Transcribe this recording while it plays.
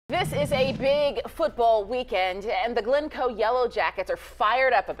This is a big football weekend, and the Glencoe Yellow Jackets are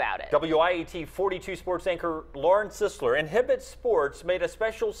fired up about it. WIAT 42 sports anchor Lauren Sisler and Hibbett Sports made a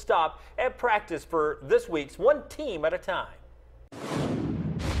special stop at practice for this week's One Team at a Time.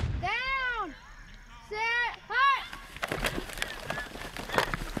 Down, set, hut.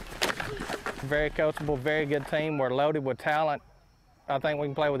 Very coachable, very good team. We're loaded with talent. I think we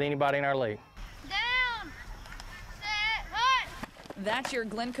can play with anybody in our league. That's your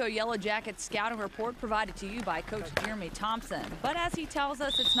Glencoe Yellow Jackets scouting report provided to you by Coach Jeremy Thompson. But as he tells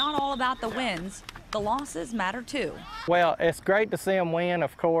us, it's not all about the wins. The losses matter too. Well, it's great to see them win,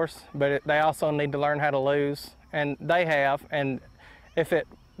 of course, but they also need to learn how to lose, and they have. And if it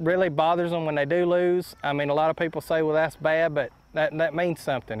really bothers them when they do lose, I mean, a lot of people say, well, that's bad, but that means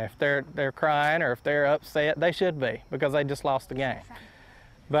something. If they're crying or if they're upset, they should be, because they just lost the game.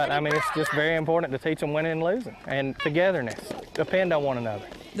 But, I mean, it's just very important to teach them winning and losing and togetherness. Depend on one another.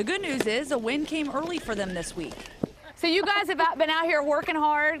 The good news is a win came early for them this week. So you guys have been out here working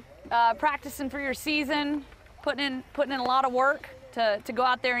hard, practicing for your season, putting in a lot of work to go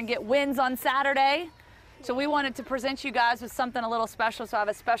out there and get wins on Saturday. So we wanted to present you guys with something a little special. So I have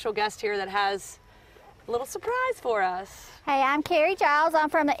a special guest here that has a little surprise for us. Hey, I'm Carrie Giles. I'm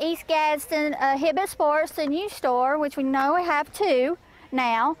from the East Gadsden Hibbett Sports, the new store, which we know we have two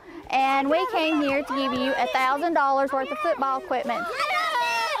now, and we came here to give you $1,000 worth of football equipment.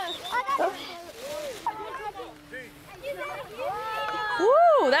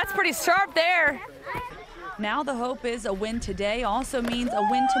 Woo, that's pretty sharp there. Now the hope is a win today also means a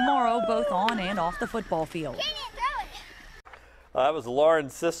win tomorrow, both on and off the football field. That was Lauren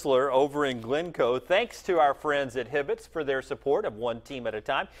Sisler over in Glencoe. Thanks to our friends at Hibbett's for their support of One Team at a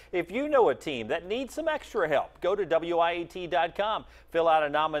Time. If you know a team that needs some extra help, go to WIAT.com, fill out a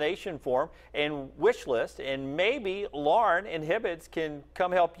nomination form and wish list, and maybe Lauren and Hibbett's can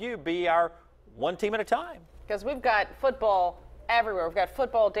come help you be our One Team at a Time. Because we've got football everywhere. We've got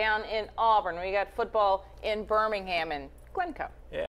football down in Auburn. We got football in Birmingham and Glencoe. Yeah.